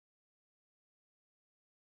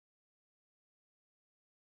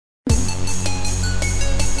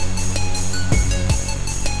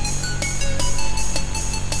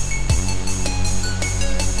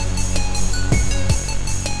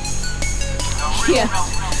Yeah.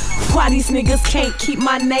 Why these niggas can't keep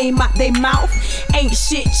my name out they mouth? Ain't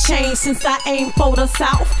shit changed since I aimed for the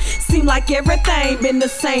South. Seem like everything been the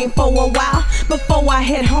same for a while. Before I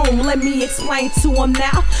head home, let me explain to them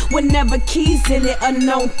now. Whenever keys in it,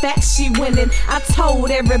 unknown facts, she winning. I told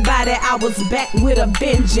everybody I was back with a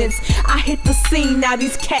vengeance. I hit the scene, now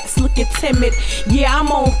these cats looking timid. Yeah, I'm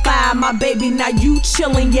on fire, my baby, now you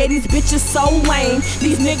chillin'. Yeah, these bitches so lame,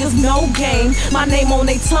 these niggas no game. My name on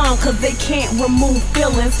they tongue, cause they can't remove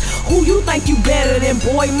feelings. Who you think you better than,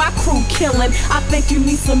 boy? My crew killing. I think you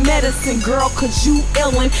need some medicine, girl, cause you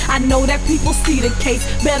illin'. I know that people see the case,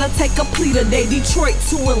 better take a plea today. Detroit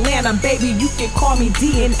to Atlanta, baby, you can call me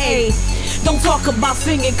DnA. Don't talk about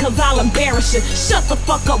singing cause I'll embarrass you. Shut the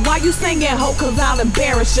fuck up, why you singing, ho, cause I'll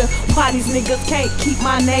embarrass you. Why these niggas can't keep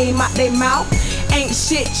my name out they mouth? Ain't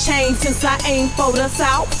shit changed since I aimed for the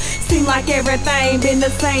South. Seem like everything been the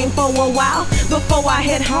same for a while. Before I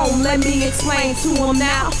head home, let me explain to them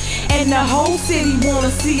now. And the whole city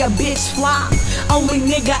wanna see a bitch flop. Only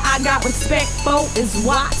nigga I got respect for is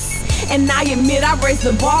Watts. And I admit I raised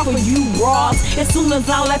the bar for you broads. As soon as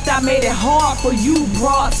I left, I made it hard for you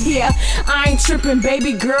broads. Yeah, I ain't tripping,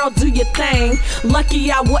 baby girl, do your thing.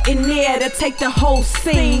 Lucky I wasn't there to take the whole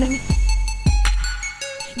scene.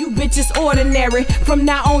 You bitches ordinary. From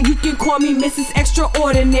now on you can call me Mrs.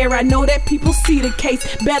 Extraordinary. I know that people see the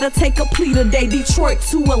case, better take a plea today. Detroit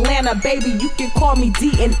to Atlanta, baby, you can call me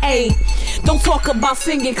DnA. Don't talk about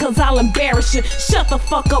singing cause I'll embarrass you. Shut the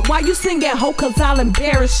fuck up, why you singing, ho, cause I'll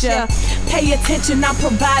embarrass you. Pay attention, I'm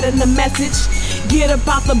providing the message. Get up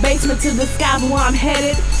out the basement to the skies where I'm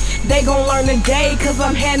headed. They gon' learn today cause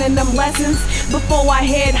I'm handing them lessons. Before I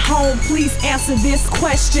head home, please answer this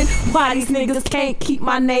question. Why these niggas can't keep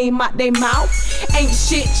my name out they mouth? Ain't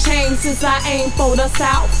shit changed since I aimed for the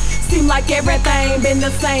South. Seem like everything been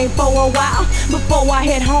the same for a while. Before I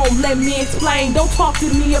head home, let me explain. Don't talk to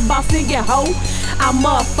me about singing, ho. I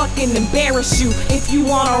motherfucking embarrass you. If you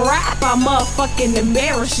wanna rap, I motherfucking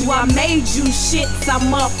embarrass you. I made you shits, I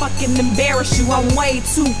motherfucking embarrass you. I'm way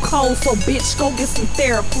too cold, so bitch, go get some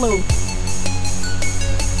Theraflu.